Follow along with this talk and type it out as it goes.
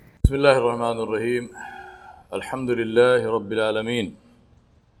بسم الله الرحمن الرحيم الحمد لله رب العالمين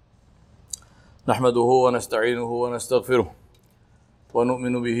نحمده ونستعينه ونستغفره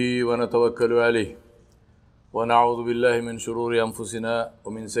ونؤمن به ونتوكل عليه ونعوذ بالله من شرور أنفسنا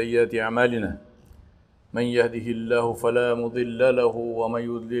ومن سيئات أعمالنا من يهده الله فلا مضل له ومن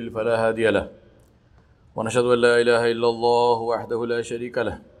يضلل فلا هادي له ونشهد أن لا إله إلا الله وحده لا شريك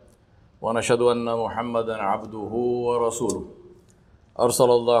له ونشهد أن محمدا عبده ورسوله أرسل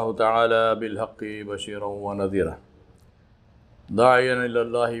الله تعالى بالحق بشيرا ونذيرا داعيا إلى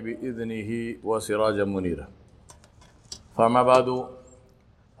الله بإذنه وسراجا منيرا فما بعد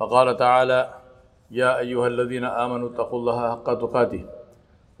فقال تعالى يا أيها الذين آمنوا اتقوا الله حق تقاته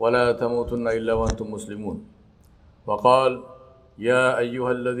ولا تموتن إلا وأنتم مسلمون وقال يا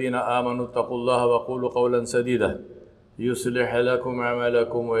أيها الذين آمنوا اتقوا الله وقولوا قولا سديدا يصلح لكم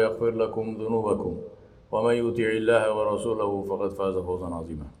أعمالكم ويغفر لكم ذنوبكم ومن يطع الله ورسوله فقد فاز فوزا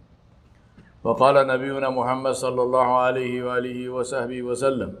عظيما وقال نبينا محمد صلى الله عليه وآله وصحبه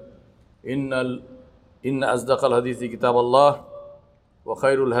وسلم إن أصدق الحديث كتاب الله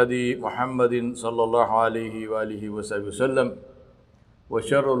وخير الهدي محمد صلى الله عليه وآله وصحبه وسلم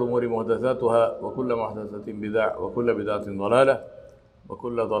وشر الأمور محدثاتها وكل محدثة بدعة وكل بدعة ضلالة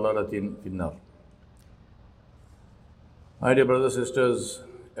وكل ضلالة في النار. My dear brothers, sisters,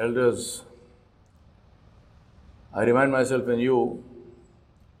 elders, I remind myself and you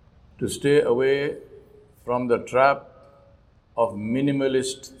to stay away from the trap of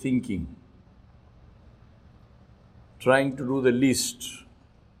minimalist thinking, trying to do the least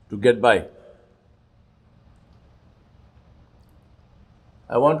to get by.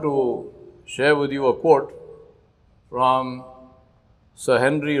 I want to share with you a quote from Sir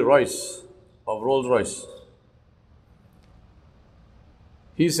Henry Royce of Rolls-Royce.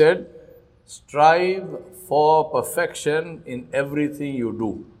 He said, "Strive for perfection in everything you do.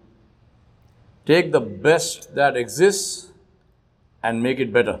 Take the best that exists and make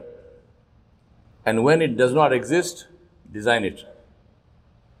it better. And when it does not exist, design it."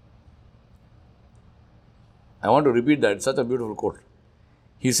 I want to repeat that. It's such a beautiful quote.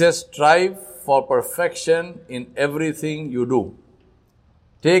 He says, strive for perfection in everything you do.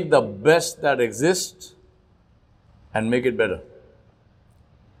 Take the best that exists and make it better.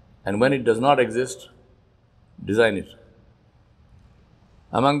 And when it does not exist, design it.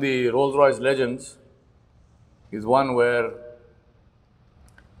 Among the Rolls-Royce legends is one where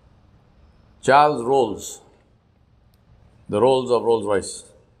Charles Rolls, the Rolls of Rolls-Royce,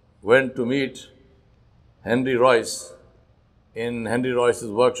 went to meet Henry Royce in Henry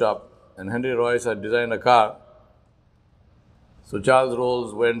Royce's workshop, and Henry Royce had designed a car. So Charles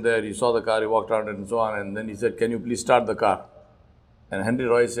Rolls went there, he saw the car, he walked around it and so on, and then he said, "Can you please start the car?" And Henry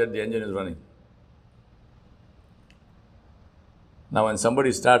Royce said, "The engine is running." Now, when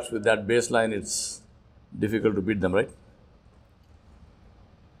somebody starts with that baseline, it's difficult to beat them, right?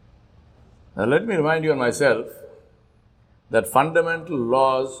 Now, let me remind you and myself that fundamental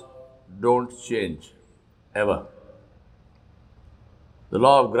laws don't change, ever. The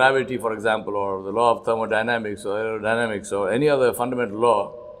law of gravity, for example, or the law of thermodynamics or aerodynamics or any other fundamental law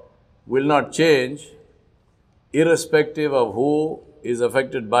will not change irrespective of who is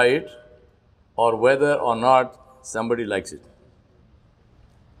affected by it or whether or not somebody likes it.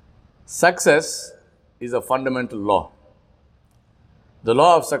 Success is a fundamental law. The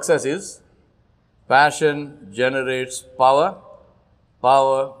law of success is passion generates power,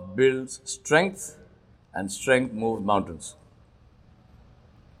 power builds strength, and strength moves mountains.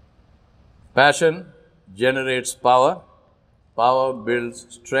 Passion generates power, power builds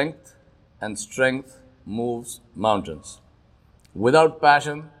strength, and strength moves mountains. Without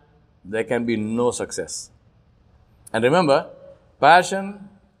passion, there can be no success. And remember, passion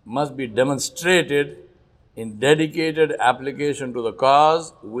must be demonstrated in dedicated application to the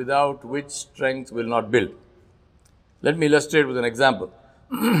cause, without which strength will not build. Let me illustrate with an example.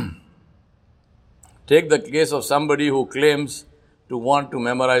 Take the case of somebody who claims to want to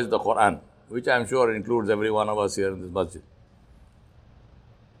memorize the Quran, which I am sure includes every one of us here in this masjid,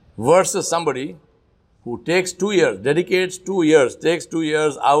 versus somebody who takes 2 years, dedicates 2 years, takes 2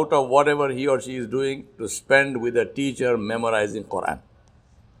 years out of whatever he or she is doing to spend with a teacher memorizing Quran.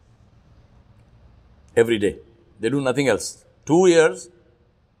 Every day. They do nothing else. 2 years,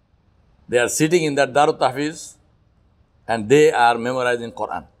 they are sitting in that Darut Tahfiz and they are memorizing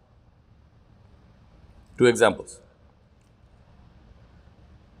Quran. 2 examples.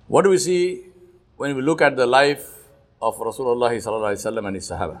 What do we see when we look at the life of Rasulullah sallallahu alaihi wasallam and his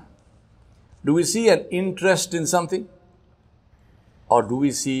Sahaba? Do we see an interest in something? Or do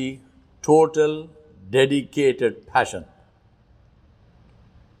we see total, dedicated passion?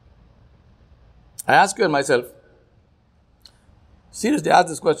 I ask you and myself, seriously ask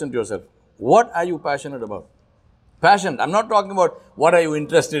this question to yourself. What are you passionate about? Passion. I'm not talking about what are you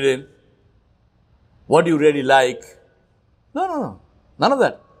interested in, what do you really like. No. None of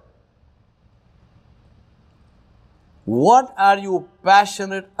that. What are you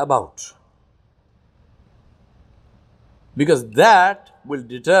passionate about? Because that will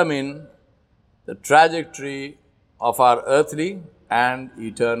determine the trajectory of our earthly and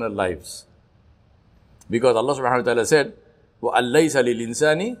eternal lives. Because Allah subhanahu wa ta'ala said, وَأَلَّيْسَ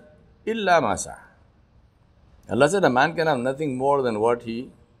لِلْإِنسَانِ إِلَّا مَا سَعَى. Allah said a man can have nothing more than what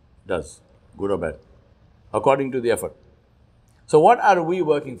he does, good or bad, according to the effort. So what are we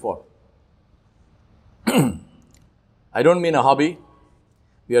working for? I don't mean a hobby.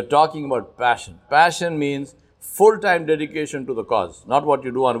 We are talking about passion. Passion means full-time dedication to the cause, not what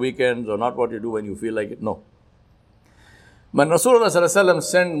you do on weekends or not what you do when you feel like it. No. When Rasulullah sallallahu alaihi wasallam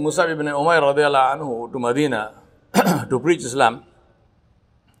sent Musab ibn Umair radiallahu anhu to Medina to preach Islam,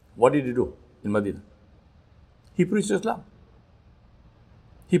 what did he do in Medina? He preached Islam.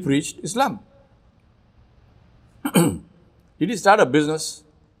 He preached Islam. Did he start a business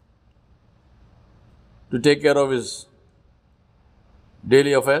to take care of his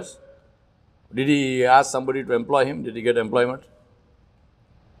daily affairs? Did he ask somebody to employ him? Did he get employment?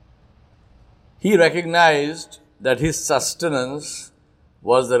 He recognized that his sustenance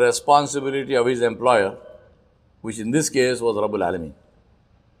was the responsibility of his employer, which in this case was Rabbul Alameen.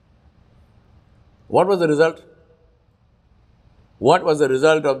 What was the result? What was the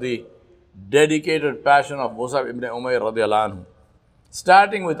result of the dedicated passion of Musab ibn Umair radiallahu anhu?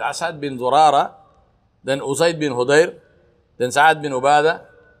 Starting with Asad bin Zurara, then Usaid bin Hudayr, then Sa'ad bin Ubadah,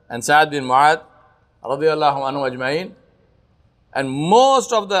 and Sa'ad bin Mu'ad radiallahu anhu ajma'in. And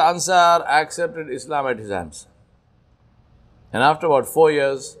most of the Ansar accepted Islam at his hands. And after about 4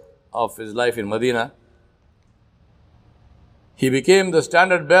 years of his life in Medina, he became the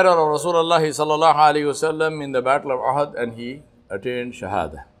standard bearer of Rasulullah sallallahu alaihi wasallam in the Battle of Uhud, and he attained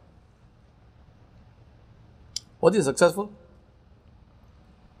Shahada. Was he successful?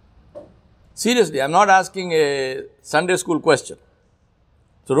 Seriously, I'm not asking a Sunday school question.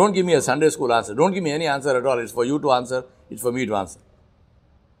 So don't give me a Sunday school answer. Don't give me any answer at all. It's for you to answer. It's for me to answer.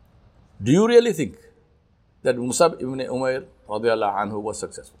 Do you really think that Musab ibn Umair radiallahu anhu was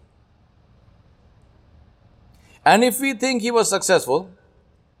successful? And if we think he was successful,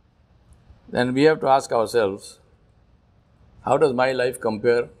 then we have to ask ourselves, how does my life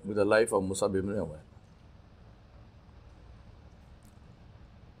compare with the life of Musab ibn Umair?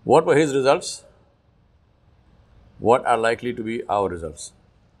 What were his results? What are likely to be our results?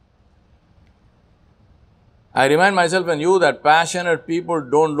 I remind myself and you that passionate people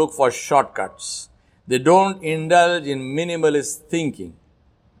don't look for shortcuts. They don't indulge in minimalist thinking.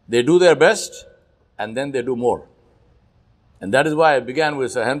 They do their best and then they do more. And that is why I began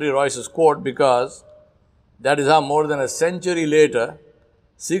with Sir Henry Royce's quote, because that is how more than a century later,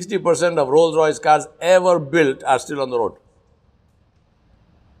 60% of Rolls-Royce cars ever built are still on the road.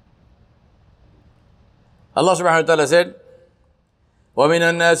 Allah subhanahu wa ta'ala said, وَمِنَ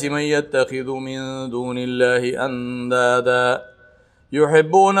النَّاسِ مَنْ يَتَّخِذُ مِن دُونِ اللَّهِ أَنْدَادًا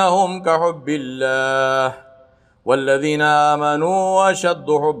يُحِبُّونَهُمْ كَحُبِّ اللَّهِ وَالَّذِينَ آمَنُوا أَشَدُّ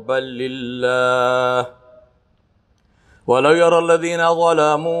حُبًّا لِلَّهِ وَلَوْ يَرَى الَّذِينَ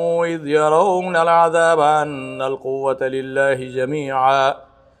ظَلَمُوا إِذْ يَرَوْنَ الْعَذَابَ أَنَّ الْقُوَّةَ لِلَّهِ جَمِيعًا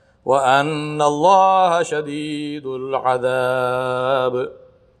وَأَنَّ اللَّهَ شَدِيدُ الْعَذَابِ.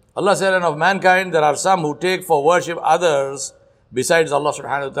 Allah said, and of mankind there are some who take for worship others besides Allah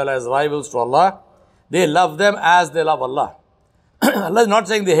subhanahu wa ta'ala as rivals to Allah. They love them as they love Allah. Allah is not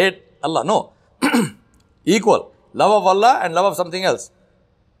saying they hate Allah. No. Equal. Love of Allah and love of something else.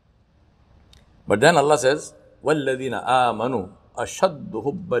 But then Allah says, وَالَّذِينَ آمَنُوا أَشَدُّ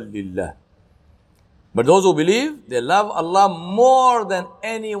حُبًّا لِلَّهِ. But those who believe, they love Allah more than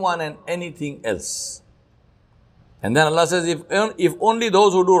anyone and anything else. And then Allah says, if only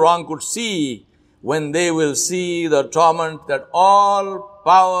those who do wrong could see, when they will see the torment, that all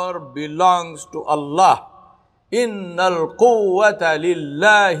power belongs to Allah. Innal quwwata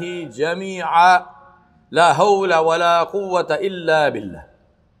lillahi jami'a. La hawla wa la quwwata illa billah.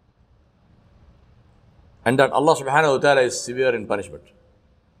 And that Allah subhanahu wa ta'ala is severe in punishment.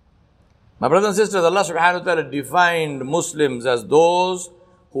 My brothers and sisters, Allah subhanahu wa ta'ala defined Muslims as those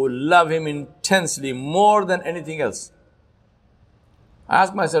who love Him intensely more than anything else. I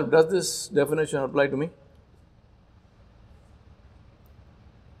ask myself, does this definition apply to me?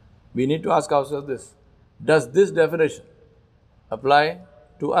 We need to ask ourselves this. Does this definition apply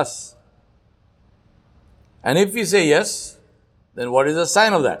to us? And if we say yes, then what is the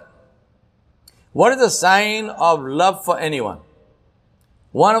sign of that? What is the sign of love for anyone?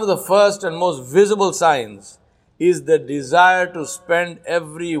 One of the first and most visible signs is the desire to spend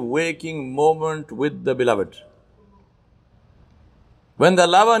every waking moment with the beloved. When the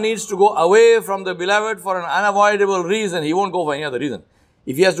lover needs to go away from the beloved for an unavoidable reason, he won't go for any other reason.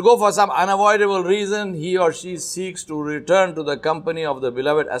 If he has to go for some unavoidable reason, he or she seeks to return to the company of the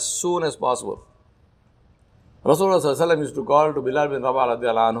beloved as soon as possible. Rasulullah used to call to Bilal bin Rabah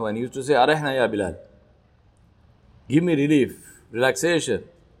radiallahu anhu and he used to say, Arehna ya Bilal. Give me relief, relaxation.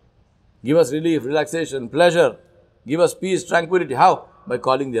 Give us relief, relaxation, pleasure. Give us peace, tranquility. How? By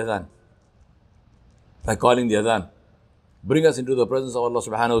calling the adhan. By calling the adhan. Bring us into the presence of Allah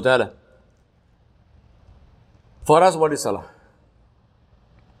subhanahu wa ta'ala. For us, what is salah?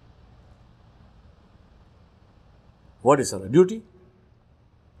 What is salah? Duty?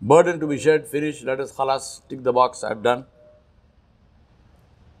 Burden to be shed, finish, let us khalas, tick the box, I've done.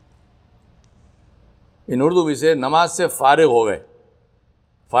 In Urdu we say, नमाज से फारिग हो गए,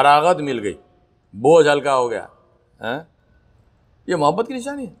 फरागत मिल गई, बोझ हल्का हो गया. ये मोहब्बत की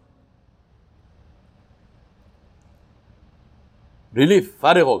निशानी है. रिलीफ,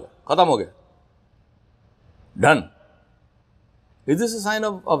 फारिग हो गया, खत्म हो गया. Done. Is this a sign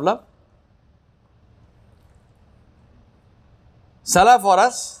of love? Salah for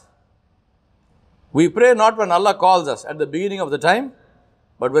us, we pray not when Allah calls us at the beginning of the time,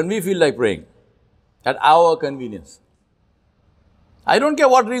 but when we feel like praying, at our convenience. I don't care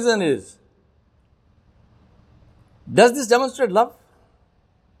what reason it is. Does this demonstrate love?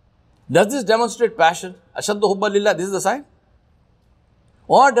 Does this demonstrate passion? Ashaddu hubba lillah, this is the sign?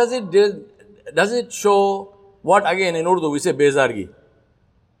 Or does it show what again in Urdu we say bezargi?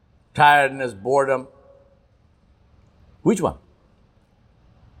 Tiredness, boredom. Which one?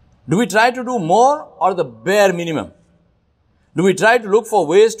 Do we try to do more or the bare minimum? Do we try to look for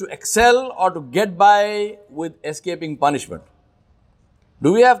ways to excel or to get by with escaping punishment?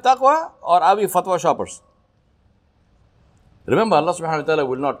 Do we have taqwa or are we fatwa shoppers? Remember, Allah subhanahu wa ta'ala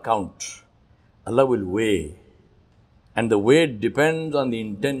will not count. Allah will weigh. And the weight depends on the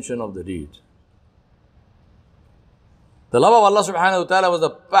intention of the deed. The love of Allah subhanahu wa ta'ala was the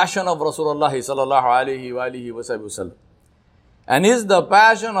passion of Rasulullah sallallahu alayhi wa alihi wa sallam. And is the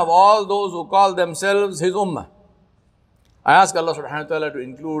passion of all those who call themselves His ummah. I ask Allah subhanahu wa ta'ala to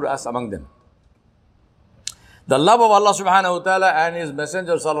include us among them. The love of Allah subhanahu wa ta'ala and His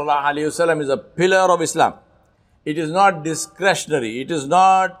Messenger sallallahu alayhi wa sallam is a pillar of Islam. It is not discretionary. It is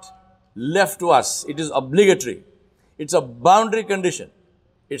not left to us. It is obligatory. It's a boundary condition.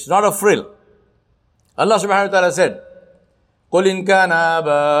 It's not a frill. Allah subhanahu wa ta'ala said, قل إن كان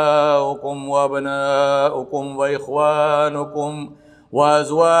آباؤكم وأبناؤكم وإخوانكم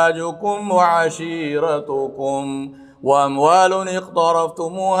وأزواجكم وعشيرتكم وأموال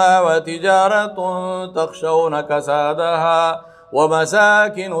اقترفتموها وتجارة تخشون كسادها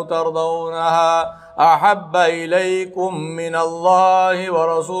ومساكن ترضونها أحب إليكم من الله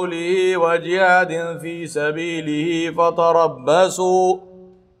ورسوله وجهاد في سبيله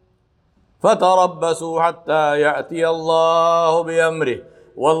فتربصوا حتى يأتي الله بأمره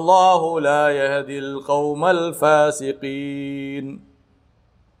والله لا يهدي القوم الفاسقين.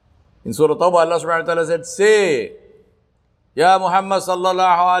 In Surah Tawbah, Allah subhanahu wa ta'ala said, say, Ya Muhammad sallallahu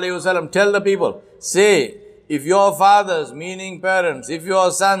alayhi wa sallam, tell the people, say, if your fathers, meaning parents, if your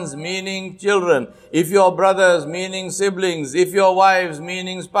sons, meaning children, if your brothers, meaning siblings, if your wives,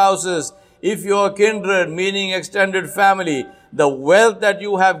 meaning spouses, if your kindred, meaning extended family, the wealth that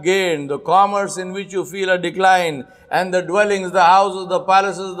you have gained, the commerce in which you feel a decline, and the dwellings, the houses, the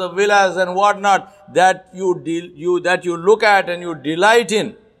palaces, the villas and whatnot that you look at and you delight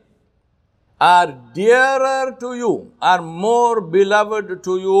in, are dearer to you, are more beloved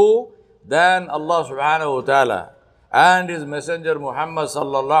to you than Allah subhanahu wa ta'ala and His Messenger Muhammad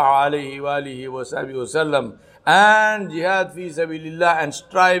sallallahu alayhi wa alihi wa sallam, and jihad fi sabilillah and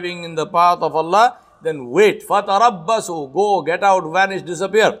striving in the path of Allah, then wait. Fatarabbasu, go, get out, vanish,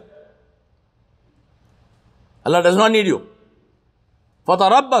 disappear. Allah does not need you.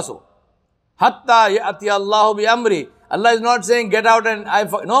 Fatarabbasu hatta ya'ti Allahu bi amri. Allah is not saying get out and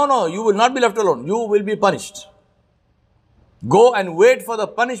no, you will not be left alone. You will be punished. Go and wait for the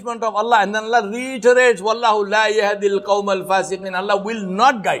punishment of Allah. And then Allah reiterates, Wallahu la yahdil qawm al-fasiqin. Allah will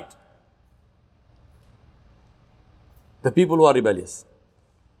not guide the people who are rebellious.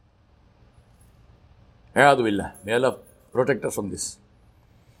 A'udhu billah. May Allah protect us from this.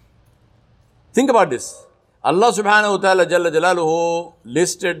 Think about this. Allah subhanahu wa ta'ala jalla jalaluhu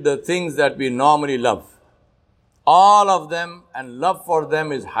listed the things that we normally love. All of them, and love for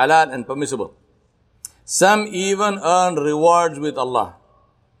them is halal and permissible. Some even earn rewards with Allah.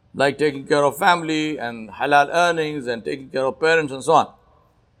 like taking care of family and halal earnings and taking care of parents and so on.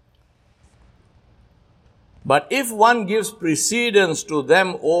 But if one gives precedence to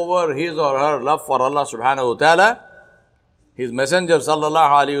them over his or her love for Allah subhanahu wa ta'ala, His Messenger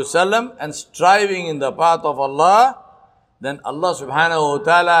sallallahu alayhi wasallam, and striving in the path of Allah, then Allah subhanahu wa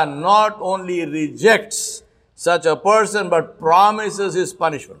ta'ala not only rejects such a person but promises his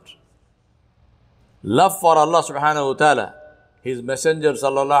punishment. Love for Allah subhanahu wa ta'ala, His Messenger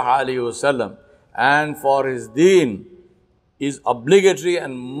sallallahu alayhi wasallam, and for His deen is obligatory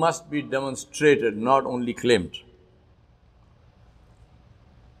and must be demonstrated, not only claimed.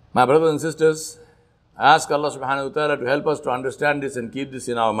 My brothers and sisters, I ask Allah subhanahu wa ta'ala to help us to understand this and keep this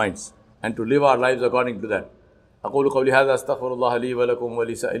in our minds and to live our lives according to that. أقول قولي هذا أستغفر الله لي ولكم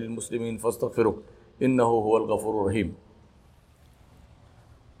ولسائر المسلمين فاستغفروه إنه هو الغفور الرحيم.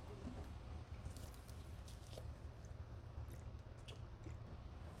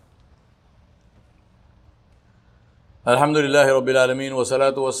 الحمد لله رب العالمين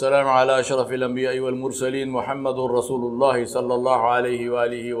والصلاة والسلام على أشرف الأنبياء والمرسلين محمد رسول الله صلى الله عليه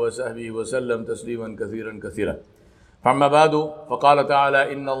وآله وصحبه وسلم تسليما كثيرا كثيرا. فأما بعد فقال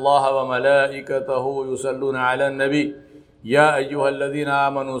تعالى إن الله وملائكته يصلون على النبي يا أيها الذين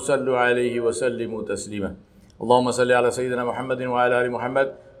آمنوا صلوا عليه وسلموا تسليما. اللهم صل على سيدنا محمد وعلى آل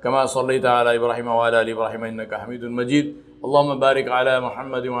محمد كما صليت على إبراهيم وعلى آل إبراهيم إنك حميد مجيد. اللهم بارك على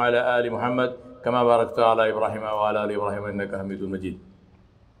محمد وعلى آل محمد كما باركت على إبراهيم وعلى آل إبراهيم إنك حميد مجيد.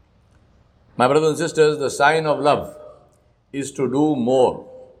 My brothers and sisters, the sign of love is to do more,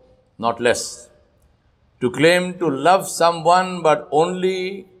 not less. To claim to love someone but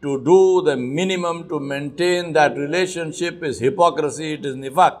only to do the minimum to maintain that relationship is hypocrisy, it is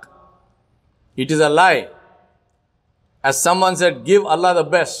nifaq. It is a lie. As someone said, give Allah the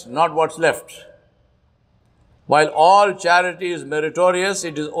best, not what's left. While all charity is meritorious,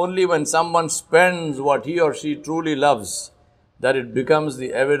 it is only when someone spends what he or she truly loves that it becomes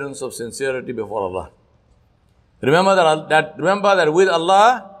the evidence of sincerity before Allah. Remember that with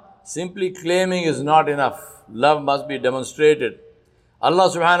Allah, simply claiming is not enough. Love must be demonstrated. Allah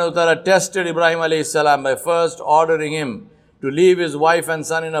subhanahu wa ta'ala tested Ibrahim alayhi salam by first ordering him to leave his wife and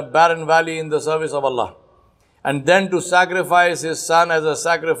son in a barren valley in the service of Allah, and then to sacrifice his son as a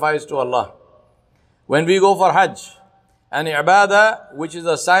sacrifice to Allah. When we go for Hajj, an ibadah which is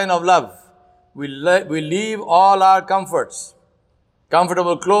a sign of love, we leave all our comforts,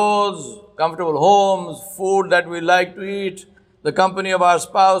 comfortable clothes, comfortable homes, food that we like to eat, the company of our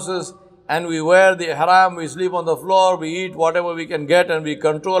spouses, and we wear the ihram, we sleep on the floor, we eat whatever we can get, and we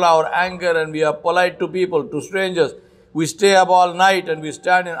control our anger, and we are polite to people, to strangers. We stay up all night and we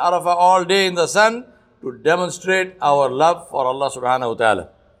stand in Arafah all day in the sun to demonstrate our love for Allah subhanahu wa ta'ala.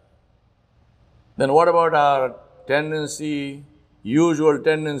 Then what about our usual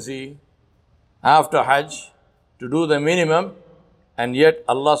tendency after Hajj to do the minimum and yet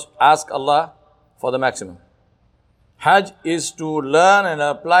ask Allah for the maximum? Hajj is to learn and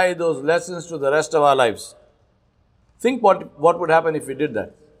apply those lessons to the rest of our lives. Think what would happen if we did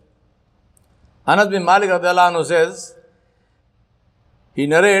that. Anas bin Malik radiallahu anhu says, he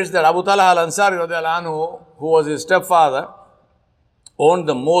narrates that Abu Talha al-Ansari radiallahu anhu, who was his stepfather, owned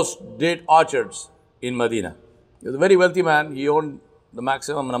the most date orchards in Medina. He was a very wealthy man. He owned the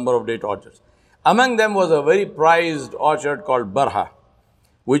maximum number of date orchards. Among them was a very prized orchard called Barha,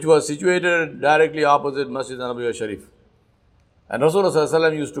 which was situated directly opposite Masjid Nabawi Sharif. And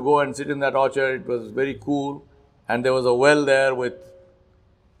Rasulullah used to go and sit in that orchard. It was very cool, and there was a well there with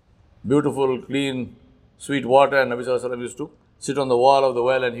beautiful, clean, sweet water, and Nabi used to sit on the wall of the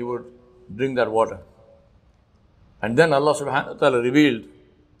well and he would drink that water. And then Allah subhanahu wa ta'ala revealed,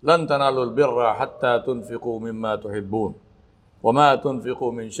 لَن تَنَالُوا الْبِرَّ حَتَّى تُنْفِقُوا مِمَّا تُحِبُّونَ وَمَا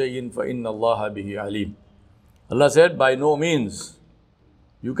تُنْفِقُوا مِنْ شَيْءٍ فَإِنَّ اللَّهَ بِهِ عَلِيمٌ. Allah said, by no means,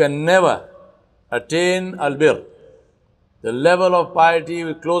 you can never attain al-birr, the level of piety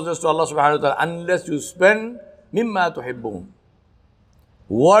with closeness to Allah subhanahu wa ta'ala, unless you spend مِمَّا تُحِبُّونَ,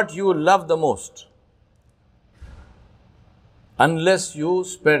 what you love the most. Unless you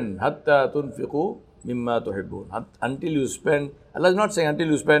spend, حَتَّى تُنْفِقُوا مِمَّا تُحِبُّونَ, until you spend. Allah is not saying until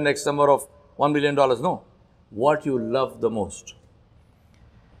you spend X number of $1 million. No. What you love the most.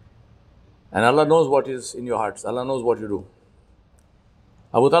 And Allah knows what is in your hearts. Allah knows what you do.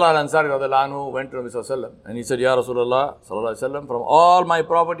 Abu Talha al-Ansari radiallahu anhu went to Nabi sallallahu alayhi wa sallam and he said, Ya Rasulullah sallallahu alayhi wa sallam, from all my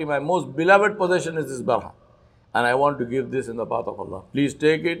property, my most beloved possession is this barha. And I want to give this in the path of Allah. Please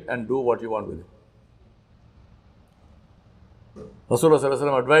take it and do what you want with it. Rasulullah sallallahu alayhi wa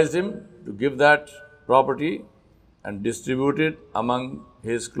sallam advised him to give that property and distribute it among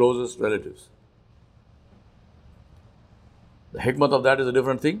his closest relatives. The hikmat of that is a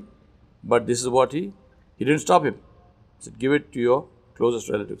different thing, but this is what he didn't stop him. He said, give it to your closest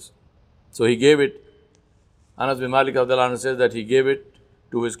relatives. So he gave it. Anas bin Malik says that he gave it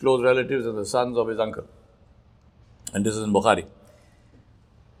to his close relatives and the sons of his uncle. And this is in Bukhari.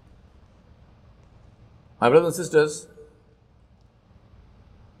 My brothers and sisters,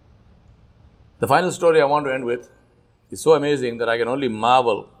 the final story I want to end with is so amazing that I can only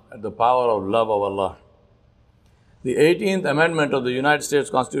marvel at the power of love of Allah. The 18th Amendment of the United States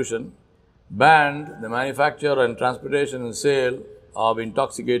Constitution banned the manufacture and transportation and sale of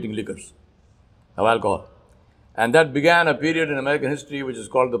intoxicating liquors, of alcohol. And that began a period in American history which is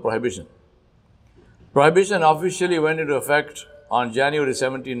called the Prohibition. Prohibition officially went into effect on January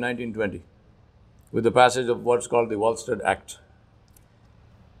 17, 1920, with the passage of what's called the Volstead Act.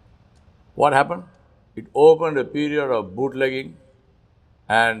 What happened? It opened a period of bootlegging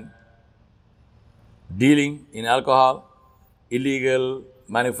and dealing in alcohol, illegal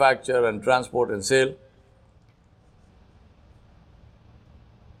manufacture and transport and sale,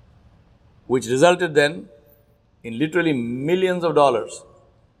 which resulted then in literally millions of dollars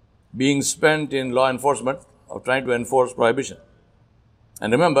being spent in law enforcement of trying to enforce prohibition.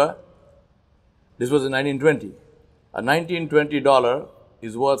 And remember, this was in 1920. A $1920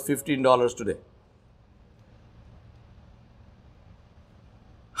 is worth $15 today.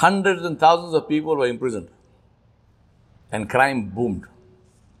 Hundreds and thousands of people were imprisoned and crime boomed.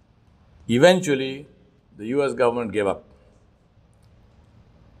 Eventually, the US government gave up.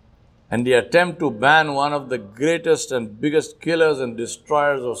 And the attempt to ban one of the greatest and biggest killers and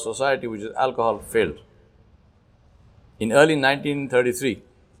destroyers of society, which is alcohol, failed. In early 1933,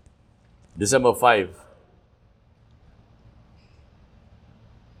 December 5,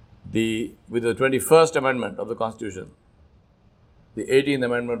 with the 21st Amendment of the Constitution, the 18th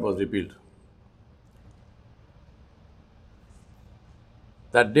Amendment was repealed.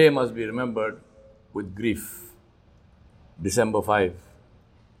 That day must be remembered with grief. December 5.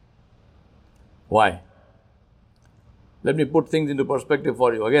 Why? Let me put things into perspective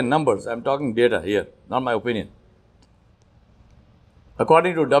for you. Again, numbers. I'm talking data here, not my opinion.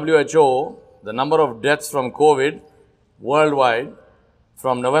 According to WHO, the number of deaths from COVID worldwide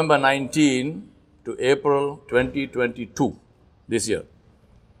from November 19 to April 2022, this year,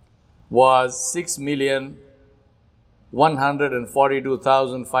 was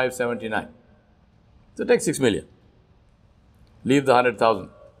 6,142,579. So take 6 million. Leave the 100,000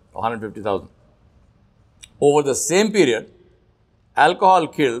 or 150,000. Over the same period, alcohol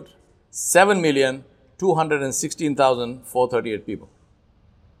killed 7,216,438 people.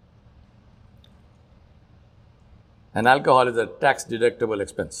 And alcohol is a tax-deductible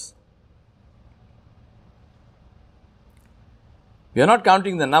expense. We are not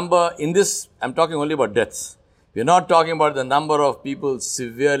counting the number in this, I'm talking only about deaths. We are not talking about the number of people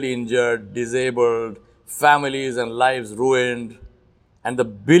severely injured, disabled, families and lives ruined, and the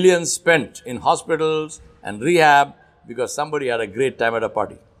billions spent in hospitals and rehab because somebody had a great time at a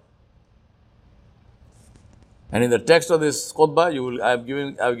party. And in the text of this khutbah, I've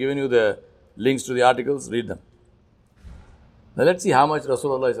given you the links to the articles, read them. Now let's see how much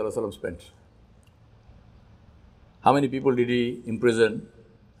Rasulullah Sallallahu Alaihi Wasallam spent. How many people did he imprison?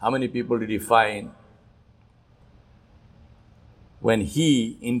 How many people did he fine? When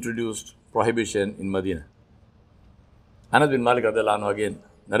he introduced prohibition in Medina. Anas bin Malik radiallahu anhu again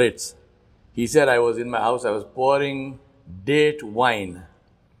narrates. He said, I was in my house, I was pouring date wine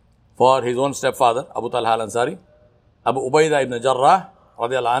for his own stepfather, Abu Talha al-Ansari, Abu Ubaidah ibn Jarrah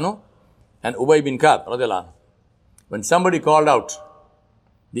radiallahu anhu, and Ubay bin Ka'b radiallahu anhu. When somebody called out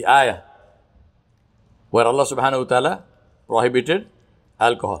the ayah where Allah subhanahu wa ta'ala prohibited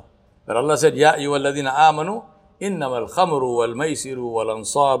alcohol, where Allah said, Ya ayyuhalladhina amanu, innama al-khamru wal-maysiru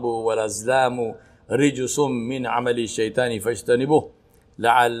wal-ansabu wal-azlamu rijusum min amali shaytani fashtanibuh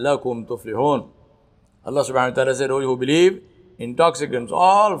la'allakum tuflihun. Allah subhanahu wa ta'ala said, O you who believe, intoxicants,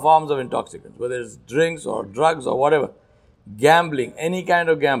 all forms of intoxicants, whether it's drinks or drugs or whatever, gambling, any kind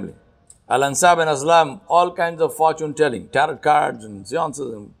of gambling, Al-Ansab and Azlam, all kinds of fortune telling, tarot cards and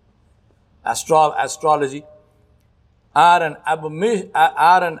seances and astrology are an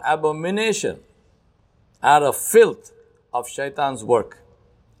abomination, are a filth of shaitan's work.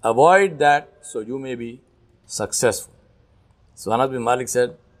 Avoid that so you may be successful. So Anas bin Malik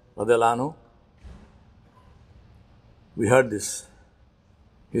said, radiallahu anhu, we heard this.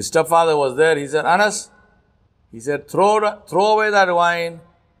 His stepfather was there. He said, Anas, he said, throw away that wine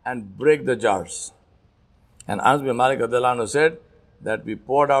and break the jars. And Anas bin Malik radiallahu anhu said that we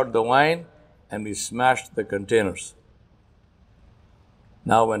poured out the wine and we smashed the containers.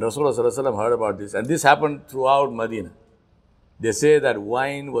 Now when Rasulullah sallallahu alaihi wasallam heard about this, and this happened throughout Medina, They say that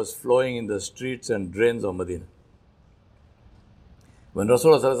wine was flowing in the streets and drains of Medina. When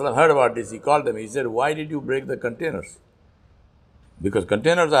Rasulullah heard about this, he called them. He said, why did you break the containers? Because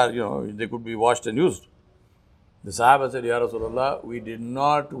containers are, they could be washed and used. The Sahaba said, Ya Rasulullah, we did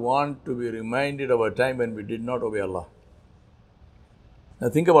not want to be reminded of a time when we did not obey Allah. Now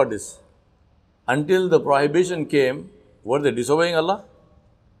think about this. Until the prohibition came, were they disobeying Allah?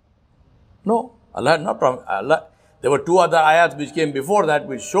 No. Allah had not promised. There were two other ayats which came before that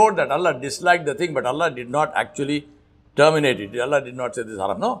which showed that Allah disliked the thing, but Allah did not actually terminate it. Allah did not say this is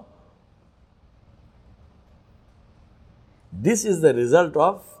haram. No. This is the result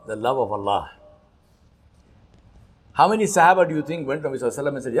of the love of Allah. How many Sahaba do you think went to Nabi Sallallahu Alaihi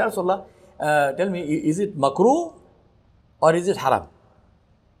Wasallam and said, Ya Rasulullah, tell me, is it makruh or is it haram?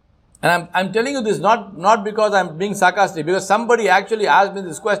 And I'm telling you this not because I'm being sarcastic, because somebody actually asked me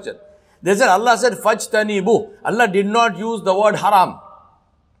this question. They said, Allah said, fajtanibu. Allah did not use the word haram.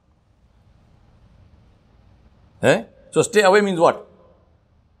 So stay away means what?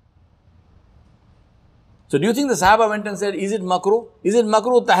 So do you think the Sahaba went and said, is it makruh? Is it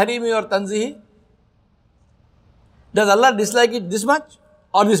makruh tahrimi or tanzihi? Does Allah dislike it this much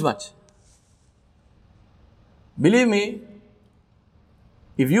or this much? Believe me,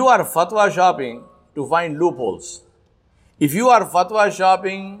 if you are fatwa shopping to find loopholes, if you are fatwa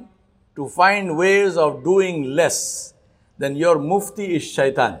shopping to find ways of doing less, then your mufti is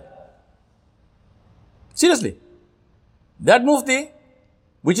shaitan. Seriously. That mufti,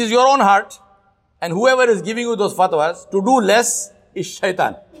 which is your own heart, and whoever is giving you those fatwas, to do less is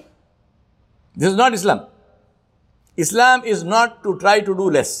shaitan. This is not Islam. Islam is not to try to do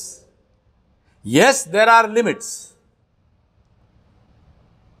less. Yes, there are limits.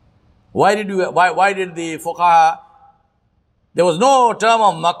 Why did the fuqaha, there was no term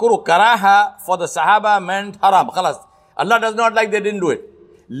of makruh, karaha for the Sahaba meant haram. Khalas. Allah does not like, they didn't do it.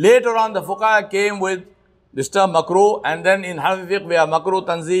 Later on the fuqaha came with this term makruh, and then in Hanafi fiqh we have makruh,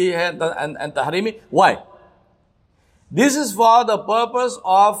 tanzih and tahrimi. Why? This is for the purpose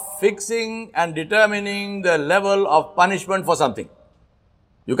of fixing and determining the level of punishment for something.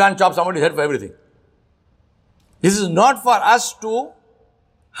 You can't chop somebody's head for everything. This is not for us to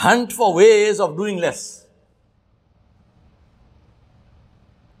hunt for ways of doing less.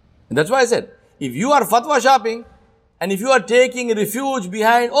 And that's why I said, if you are fatwa shopping, and if you are taking refuge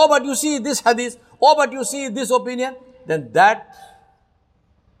behind, oh but you see this hadith, oh but you see this opinion, then that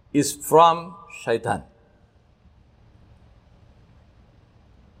is from shaitan.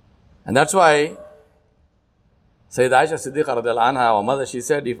 And that's why Sayyidah Aisha Siddiqa radiallahu anha, our mother, she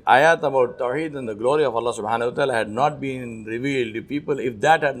said, if ayat about Tawheed and the glory of Allah subhanahu wa ta'ala had not been revealed, if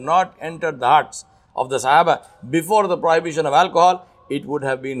that had not entered the hearts of the Sahaba before the prohibition of alcohol, it would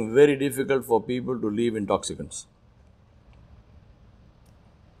have been very difficult for people to leave intoxicants.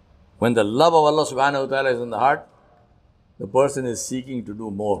 When the love of Allah subhanahu wa ta'ala is in the heart, the person is seeking to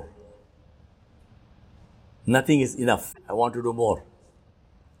do more. Nothing is enough. I want to do more.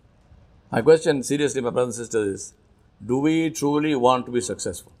 My question, seriously, my brothers and sisters, is, do we truly want to be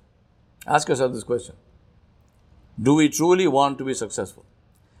successful? Ask yourself this question. Do we truly want to be successful?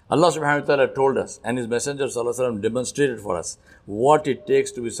 Allah subhanahu wa ta'ala told us, and His Messenger sallallahu alaihi wasallam demonstrated for us what it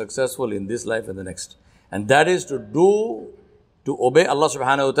takes to be successful in this life and the next. And that is to obey Allah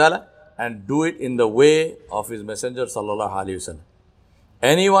subhanahu wa ta'ala and do it in the way of His Messenger sallallahu alaihi wasallam.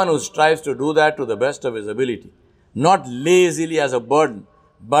 Anyone who strives to do that to the best of his ability, not lazily as a burden,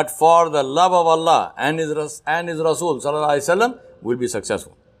 but for the love of Allah and His Rasul sallallahu alaihi wasallam, will be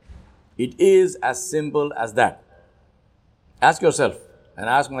successful. It is as simple as that. Ask yourself and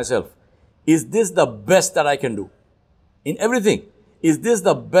ask myself, is this the best that I can do? In everything, is this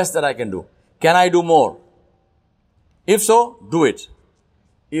the best that I can do? Can I do more? If so, do it.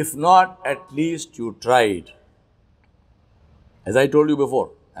 If not, at least you tried. As I told you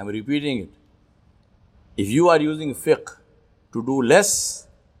before, I am repeating it. If you are using fiqh to do less,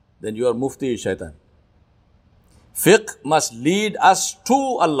 then your mufti is shaitan. Fiqh must lead us to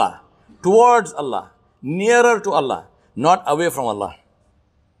Allah, towards Allah, nearer to Allah, not away from Allah.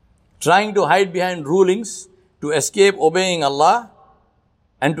 Trying to hide behind rulings to escape obeying Allah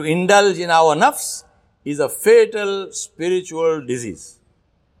and to indulge in our nafs is a fatal spiritual disease.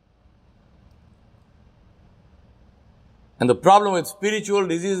 And the problem with spiritual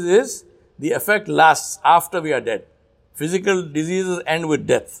disease is the effect lasts after we are dead. Physical diseases end with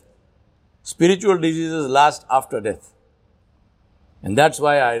death. Spiritual diseases last after death. And that's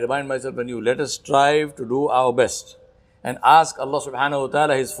why I remind myself and you, let us strive to do our best and ask Allah subhanahu wa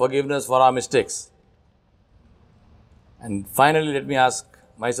ta'ala His forgiveness for our mistakes. And finally, let me ask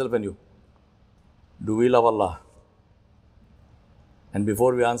myself and you, do we love Allah? And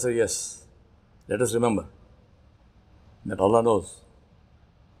before we answer yes, let us remember that Allah knows.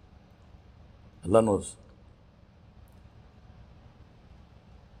 Allah knows.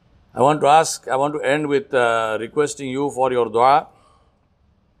 I want to end with requesting you for your dua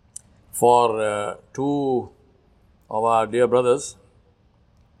for two of our dear brothers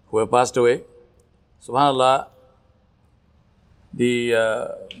who have passed away. SubhanAllah, the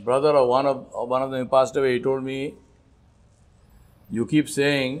brother of one of them who passed away, he told me, you keep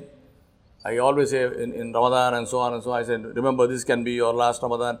saying, I always say in Ramadan and so on and so on. I said, remember, this can be your last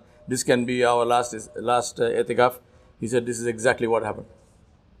Ramadan. This can be our last itikaf. He said, this is exactly what happened.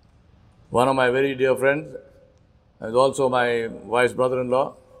 One of my very dear friends, is also my wife's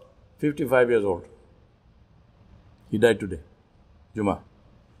brother-in-law, 55 years old. He died today, Jummah.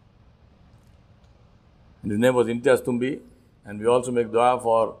 And his name was Imtiaz Tumbi. And we also make dua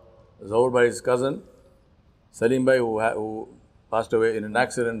for Zahoor Bhai's cousin, Salim Bhai, who passed away in an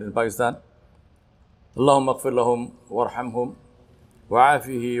accident in Pakistan. Allahumma ighfir lahum warhamhum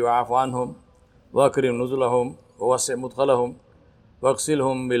wa'afihi wa'afu anhum wa akrim nuzulahum wa wasi' mudkhalahum wa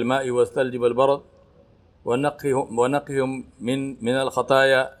aghsilhum bil ma'i wal thalji wal barad wa naqihum min al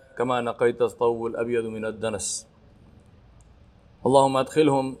khataya kama naqayta as-thawb al abyad min ad-danas. Allahumma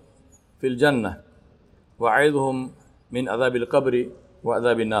adkhilhum fil jannah wa'idhum min adhab al-qabri wa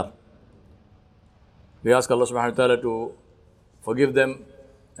adhab al-nar. We ask Allah subhanahu wa ta'ala to forgive them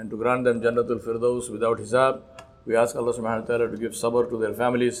and to grant them Jannatul Firdaus without hisab. We ask Allah subhanahu wa ta'ala to give sabr to their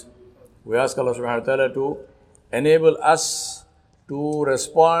families. We ask Allah subhanahu wa ta'ala to enable us to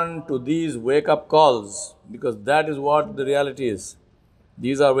respond to these wake-up calls, because that is what the reality is.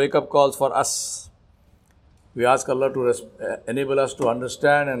 These are wake-up calls for us. We ask Allah to enable us to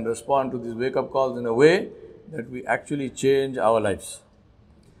understand and respond to these wake-up calls in a way that we actually change our lives.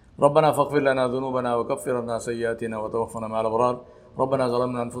 ربنا فاغفر لنا ذنوبنا وكفر عنا سيئاتنا وتوفنا مع الأبرار. ربنا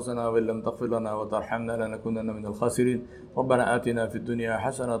ظلمنا أنفسنا وإن لم تغفر لنا وترحمنا لنكونن من الخاسرين. ربنا آتنا في الدنيا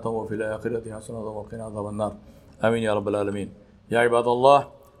حسنة وفي الآخرة حسنة وقنا عذاب النار. آمين يا رب العالمين. يا عباد الله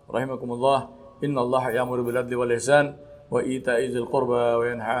رحمكم الله، إن الله يأمر بالعدل والإحسان وإيتاء ذي القربى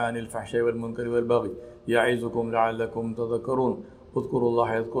وينهى عن الفحشاء والمنكر والبغي يعظكم لعلكم تذكرون. اذكروا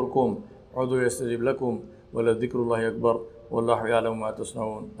الله يذكركم، ادعوه يستجب لكم، ولذكر الله أكبر، والله يعلم ما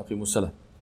تصنعون. أقيموا الصلاة.